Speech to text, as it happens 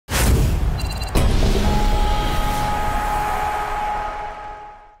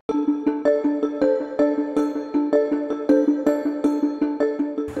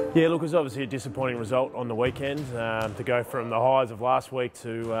Yeah, look, it was obviously a disappointing result on the weekend to go from the highs of last week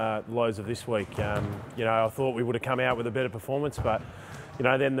to the lows of this week. I thought we would have come out with a better performance, but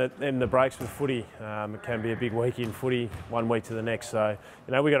then the breaks with footy, it can be a big week in footy, one week to the next. So,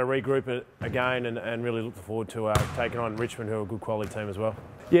 we've got to regroup it again and really look forward to taking on Richmond, who are a good quality team as well.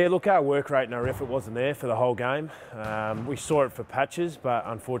 Yeah, look, our work rate and our effort wasn't there for the whole game. We saw it for patches, but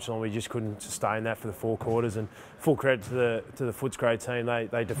unfortunately we just couldn't sustain that for the 4 quarters. And full credit to the Footscray team,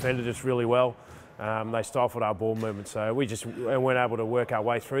 they defended us really well. They stifled our ball movement, so we just weren't able to work our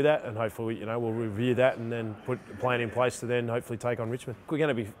way through that, and hopefully, we'll review that and then put a plan in place to then hopefully take on Richmond. We're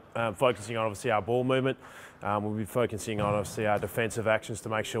going to be focusing on obviously our ball movement. We'll be focusing on obviously our defensive actions to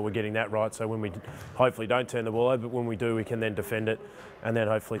make sure we're getting that right. So when we hopefully don't turn the ball over, but when we do, we can then defend it and then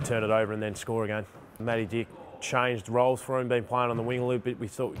hopefully turn it over and then score again. Matty Dick changed roles for him, been playing on the wing a little bit. We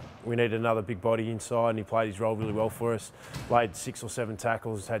thought we needed another big body inside, and he played his role really well for us. Laid 6 or 7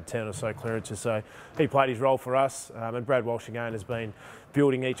 tackles, had 10 or so clearances, so he played his role for us. And Brad Walsh again has been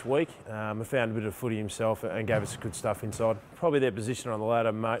building each week. Found a bit of footy himself and gave us good stuff inside. Probably their position on the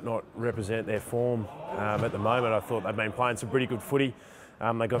ladder might not represent their form at the moment. I thought they've been playing some pretty good footy.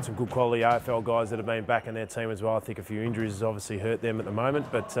 They got some good quality AFL guys that have been back in their team as well. I think a few injuries has obviously hurt them at the moment,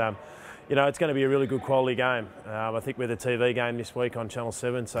 but it's going to be a really good quality game. I think we're the TV game this week on Channel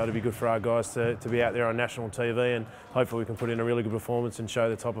 7, so it'll be good for our guys to be out there on national TV, and hopefully we can put in a really good performance and show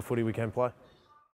the type of footy we can play.